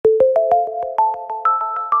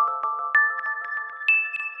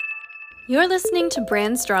You're listening to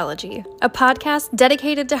Brandstrology, a podcast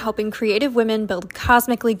dedicated to helping creative women build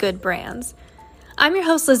cosmically good brands. I'm your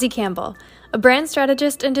host, Lizzie Campbell, a brand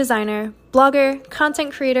strategist and designer, blogger,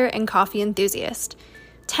 content creator, and coffee enthusiast.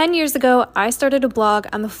 10 years ago, I started a blog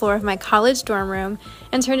on the floor of my college dorm room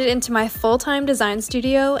and turned it into my full-time design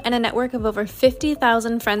studio and a network of over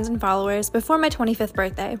 50,000 friends and followers before my 25th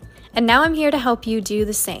birthday. And now I'm here to help you do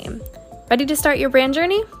the same. Ready to start your brand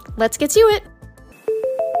journey? Let's get to it!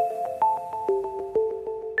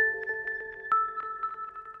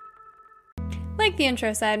 Like the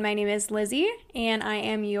intro said, my name is Lizzie, and I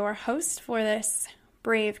am your host for this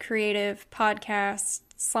brave, creative podcast,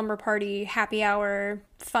 slumber party, happy hour,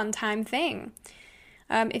 fun time thing.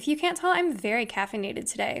 If you can't tell, I'm very caffeinated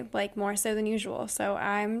today, like more so than usual, so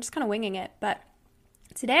I'm just kind of winging it. But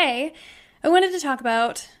today, I wanted to talk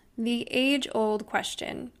about the age-old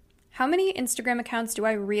question: how many Instagram accounts do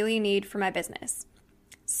I really need for my business?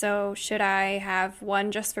 So should I have one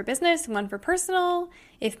just for business, one for personal?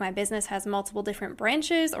 If my business has multiple different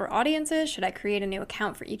branches or audiences, should I create a new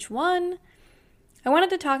account for each one? I wanted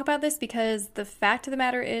to talk about this because the fact of the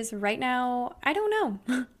matter is right now, I don't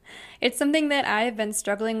know. It's something that I've been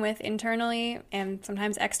struggling with internally and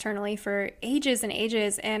sometimes externally for ages and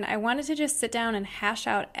ages, and I wanted to just sit down and hash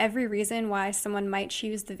out every reason why someone might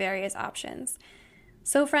choose the various options.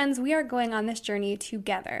 So friends, we are going on this journey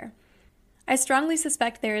together. I strongly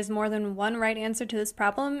suspect there is more than one right answer to this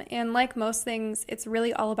problem, and like most things, it's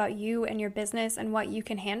really all about you and your business and what you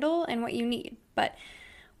can handle and what you need. But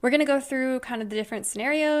we're going to go through kind of the different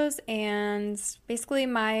scenarios and basically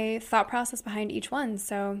my thought process behind each one.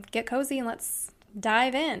 So get cozy and let's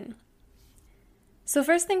dive in. So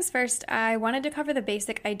first things first, I wanted to cover the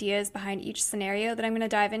basic ideas behind each scenario that I'm going to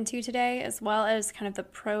dive into today, as well as kind of the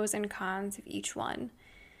pros and cons of each one.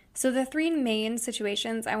 So the three main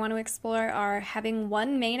situations I want to explore are having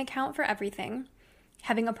one main account for everything,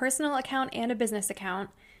 having a personal account and a business account,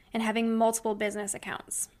 and having multiple business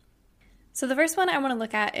accounts. So the first one I want to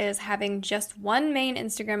look at is having just one main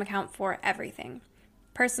Instagram account for everything.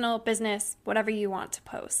 Personal, business, whatever you want to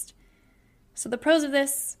post. So the pros of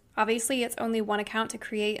this, obviously it's only one account to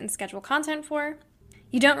create and schedule content for.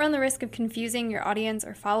 You don't run the risk of confusing your audience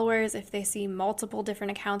or followers if they see multiple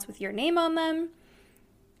different accounts with your name on them.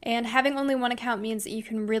 And having only one account means that you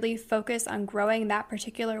can really focus on growing that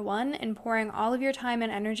particular one and pouring all of your time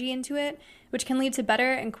and energy into it, which can lead to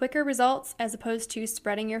better and quicker results as opposed to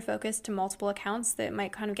spreading your focus to multiple accounts that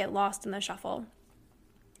might kind of get lost in the shuffle.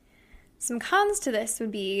 Some cons to this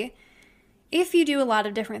would be, if you do a lot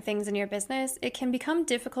of different things in your business, it can become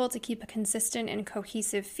difficult to keep a consistent and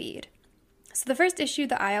cohesive feed. So the first issue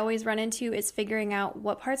that I always run into is figuring out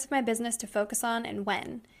what parts of my business to focus on and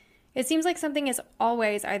when. It seems like something is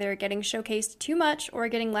always either getting showcased too much or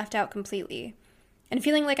getting left out completely. And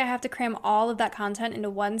feeling like I have to cram all of that content into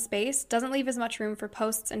one space doesn't leave as much room for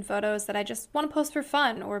posts and photos that I just want to post for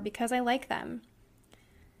fun or because I like them.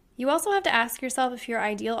 You also have to ask yourself if your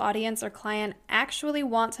ideal audience or client actually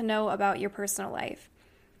want to know about your personal life.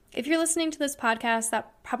 If you're listening to this podcast,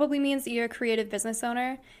 that probably means that you're a creative business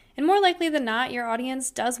owner, and more likely than not, your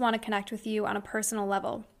audience does want to connect with you on a personal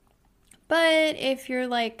level. But if you're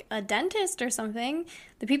like a dentist or something,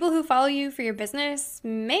 the people who follow you for your business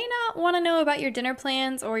may not want to know about your dinner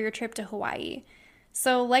plans or your trip to Hawaii.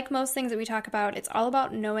 So like most things that we talk about, it's all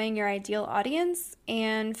about knowing your ideal audience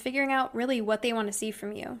and figuring out really what they want to see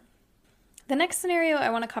from you. The next scenario I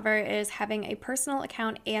want to cover is having a personal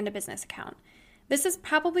account and a business account. This is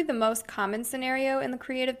probably the most common scenario in the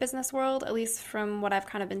creative business world, at least from what I've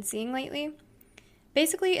kind of been seeing lately.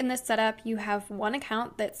 Basically, in this setup, you have one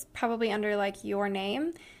account that's probably under like your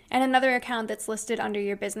name and another account that's listed under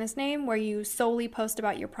your business name where you solely post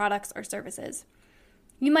about your products or services.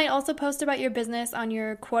 You might also post about your business on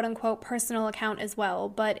your quote-unquote personal account as well,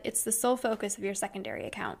 but it's the sole focus of your secondary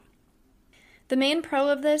account. The main pro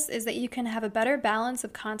of this is that you can have a better balance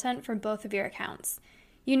of content from both of your accounts.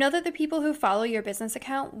 You know that the people who follow your business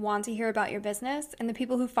account want to hear about your business, and the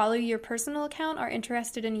people who follow your personal account are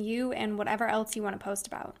interested in you and whatever else you want to post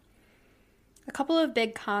about. A couple of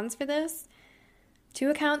big cons for this.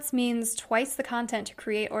 2 accounts means twice the content to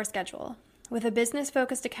create or schedule. With a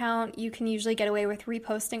business-focused account, you can usually get away with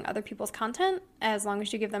reposting other people's content, as long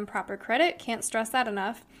as you give them proper credit, can't stress that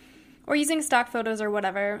enough, or using stock photos or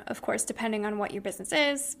whatever, of course, depending on what your business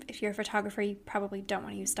is. If you're a photographer, you probably don't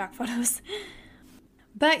want to use stock photos.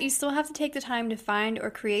 But you still have to take the time to find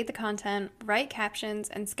or create the content, write captions,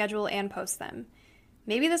 and schedule and post them.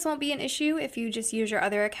 Maybe this won't be an issue if you just use your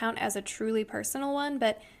other account as a truly personal one,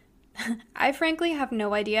 but I frankly have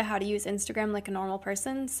no idea how to use Instagram like a normal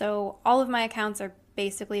person, so all of my accounts are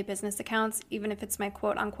basically business accounts, even if it's my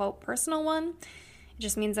quote-unquote personal one. It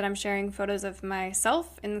just means that I'm sharing photos of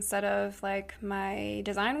myself instead of like my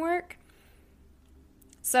design work.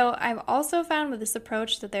 So I've also found with this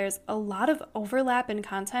approach that there's a lot of overlap in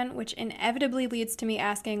content, which inevitably leads to me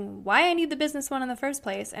asking why I need the business one in the first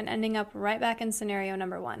place and ending up right back in scenario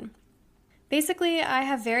number 1. Basically, I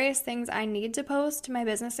have various things I need to post to my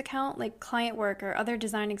business account, like client work or other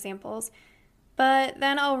design examples, but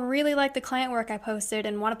then I'll really like the client work I posted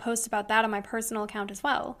and want to post about that on my personal account as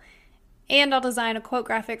well. And I'll design a quote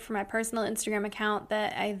graphic for my personal Instagram account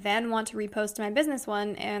that I then want to repost to my business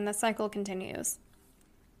one, and the cycle continues.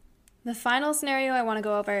 The final scenario I want to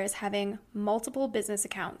go over is having multiple business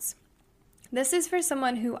accounts. This is for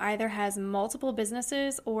someone who either has multiple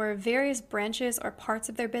businesses or various branches or parts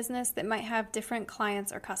of their business that might have different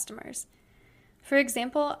clients or customers. For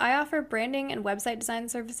example, I offer branding and website design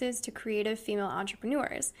services to creative female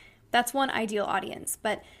entrepreneurs. That's one ideal audience,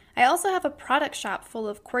 but I also have a product shop full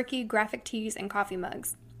of quirky graphic tees and coffee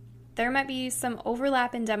mugs. There might be some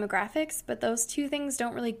overlap in demographics, but those two things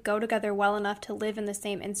don't really go together well enough to live in the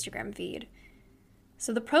same Instagram feed.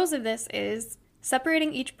 So the pros of this is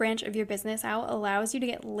separating each branch of your business out allows you to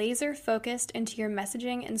get laser focused into your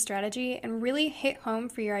messaging and strategy and really hit home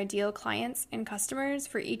for your ideal clients and customers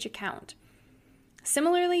for each account.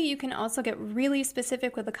 Similarly, you can also get really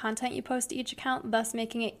specific with the content you post to each account, thus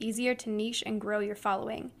making it easier to niche and grow your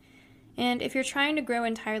following. And if you're trying to grow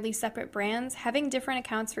entirely separate brands, having different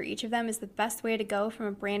accounts for each of them is the best way to go from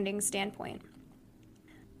a branding standpoint.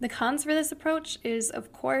 The cons for this approach is,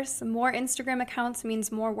 of course, more Instagram accounts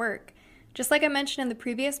means more work. Just like I mentioned in the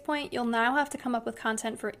previous point, you'll now have to come up with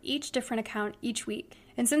content for each different account each week.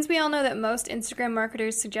 And since we all know that most Instagram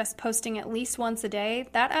marketers suggest posting at least once a day,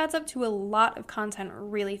 that adds up to a lot of content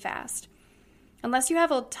really fast. Unless you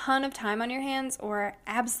have a ton of time on your hands or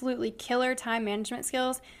absolutely killer time management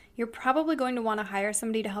skills, you're probably going to want to hire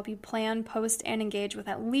somebody to help you plan, post, and engage with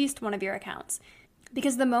at least one of your accounts.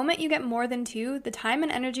 Because the moment you get more than 2, the time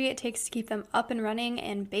and energy it takes to keep them up and running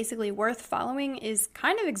and basically worth following is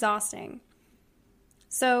kind of exhausting.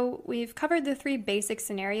 So we've covered the 3 basic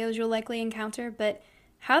scenarios you'll likely encounter, but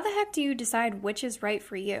how the heck do you decide which is right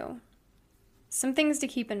for you? Some things to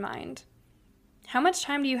keep in mind. How much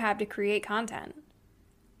time do you have to create content?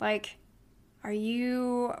 Like, are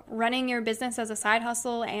you running your business as a side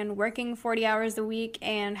hustle and working 40 hours a week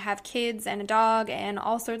and have kids and a dog and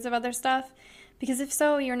all sorts of other stuff? Because if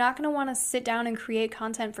so, you're not going to want to sit down and create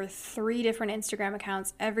content for 3 different Instagram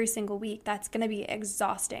accounts every single week. That's going to be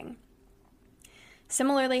exhausting.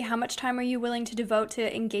 Similarly, how much time are you willing to devote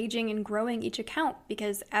to engaging and growing each account?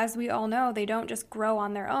 Because as we all know, they don't just grow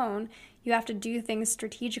on their own. You have to do things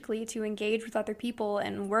strategically to engage with other people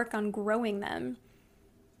and work on growing them.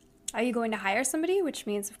 Are you going to hire somebody, which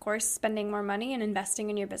means, of course, spending more money and investing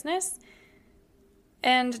in your business?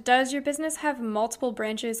 And does your business have multiple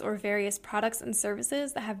branches or various products and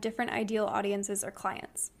services that have different ideal audiences or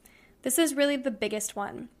clients? This is really the biggest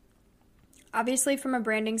one. Obviously, from a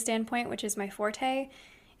branding standpoint, which is my forte,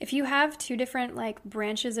 if you have 2 different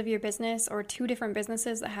branches of your business or 2 different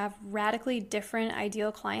businesses that have radically different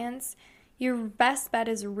ideal clients, your best bet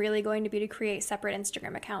is really going to be to create separate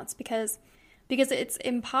Instagram accounts because it's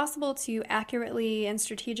impossible to accurately and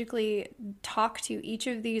strategically talk to each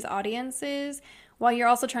of these audiences while you're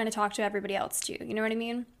also trying to talk to everybody else too. You know what I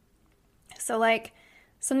mean? So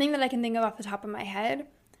something that I can think of off the top of my head,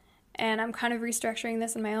 and I'm kind of restructuring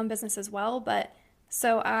this in my own business as well, but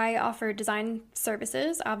so I offer design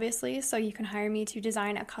services, obviously, so you can hire me to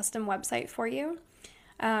design a custom website for you.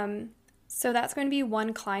 So that's going to be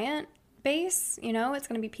one client base, it's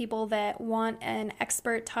going to be people that want an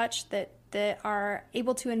expert touch, that are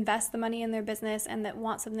able to invest the money in their business and that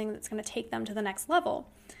want something that's going to take them to the next level.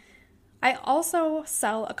 I also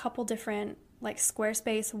sell a couple different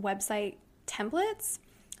Squarespace website templates.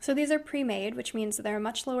 So these are pre-made, which means that they're a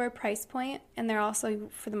much lower price point, and they're also,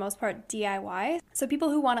 for the most part, DIY. So people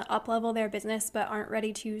who want to up-level their business but aren't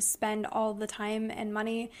ready to spend all the time and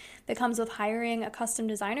money that comes with hiring a custom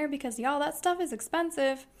designer, because y'all, that stuff is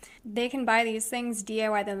expensive, they can buy these things,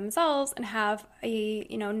 DIY them themselves, and have a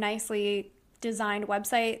nicely designed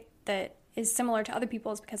website that is similar to other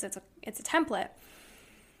people's because it's a template.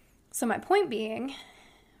 So my point being,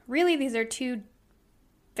 really these are 2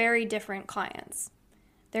 very different clients.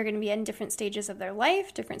 They're going to be in different stages of their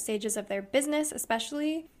life, different stages of their business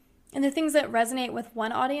especially, and the things that resonate with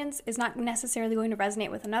one audience is not necessarily going to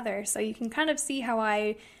resonate with another. So you can kind of see how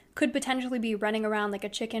I could potentially be running around like a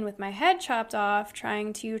chicken with my head chopped off,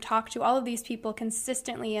 trying to talk to all of these people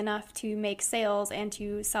consistently enough to make sales and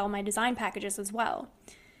to sell my design packages as well.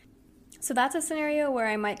 So that's a scenario where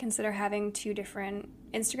I might consider having 2 different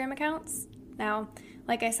Instagram accounts. Now,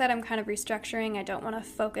 like I said, I'm kind of restructuring. I don't want to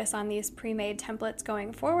focus on these pre-made templates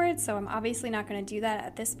going forward, so I'm obviously not going to do that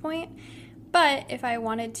at this point. But if I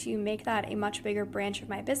wanted to make that a much bigger branch of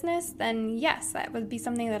my business, then yes, that would be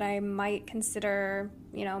something that I might consider,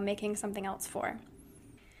 making something else for.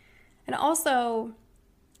 And also,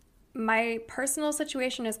 my personal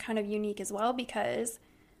situation is kind of unique as well, because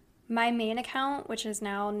my main account, which is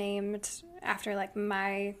now named after like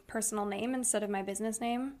my personal name instead of my business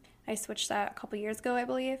name, I switched that a couple years ago, I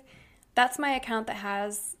believe. That's my account that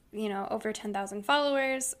has, over 10,000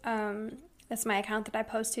 followers. That's my account that I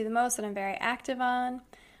post to the most and I'm very active on.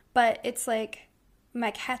 But it's like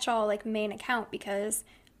my catch-all like main account, because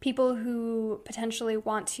people who potentially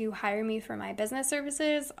want to hire me for my business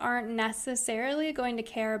services aren't necessarily going to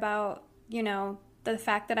care about, the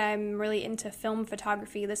fact that I'm really into film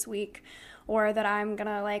photography this week, or that I'm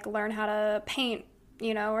gonna like learn how to paint,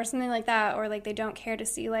 or something like that, or like they don't care to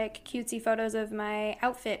see like cutesy photos of my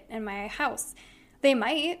outfit in my house. They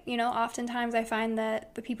might, oftentimes I find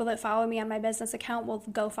that the people that follow me on my business account will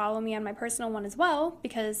go follow me on my personal one as well,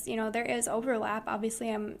 because, there is overlap.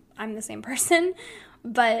 Obviously, I'm the same person,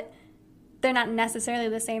 but they're not necessarily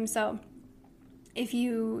the same. So if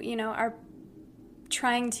you, are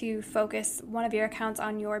trying to focus one of your accounts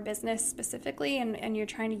on your business specifically, and you're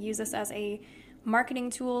trying to use this as a marketing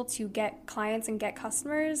tool to get clients and get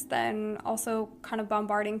customers, then also kind of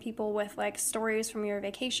bombarding people with like stories from your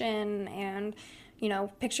vacation and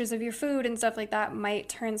pictures of your food and stuff like that might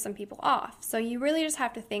turn some people off. So you really just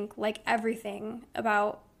have to think like everything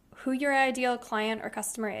about who your ideal client or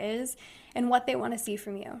customer is and what they want to see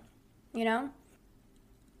from you,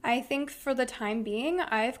 I think for the time being,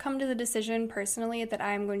 I've come to the decision personally that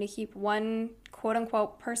I'm going to keep one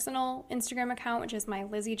quote-unquote personal Instagram account, which is my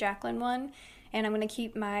Lizzie Jacqueline one, and I'm going to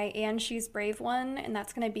keep my And She's Brave one, and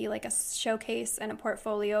that's going to be like a showcase and a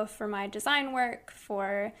portfolio for my design work,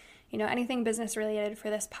 for, anything business related, for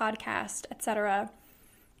this podcast, etc.,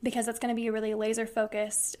 because it's going to be a really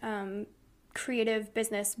laser-focused, creative,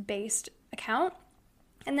 business-based account.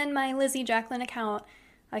 And then my Lizzie Jacqueline account,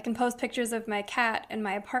 I can post pictures of my cat in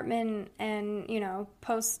my apartment and,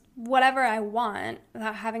 post whatever I want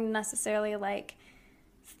without having to necessarily like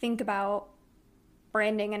think about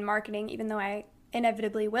branding and marketing, even though I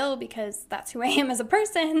inevitably will, because that's who I am as a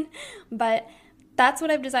person. But that's what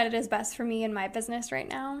I've decided is best for me in my business right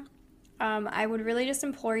now. I would really just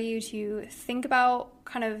implore you to think about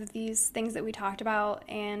kind of these things that we talked about,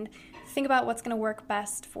 and think about what's going to work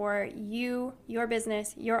best for you, your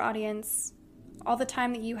business, your audience, all the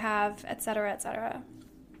time that you have, etc., etc.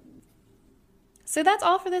 So that's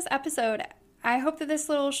all for this episode. I hope that this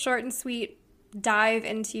little short and sweet dive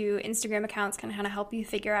into Instagram accounts can kind of help you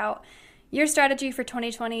figure out your strategy for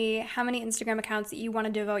 2020, how many Instagram accounts that you want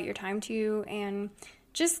to devote your time to, and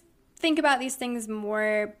just think about these things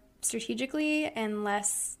more strategically and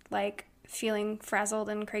less like feeling frazzled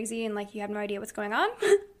and crazy and like you have no idea what's going on.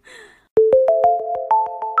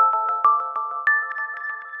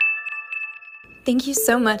 Thank you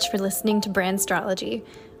so much for listening to Brandstrology.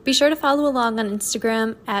 Be sure to follow along on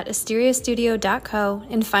Instagram at asteriastudio.co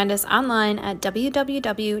and find us online at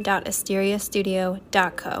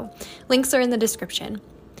www.asteriastudio.co. Links are in the description.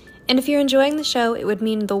 And if you're enjoying the show, it would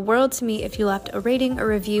mean the world to me if you left a rating or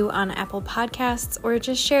review on Apple Podcasts or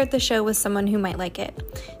just shared the show with someone who might like it.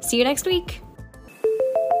 See you next week!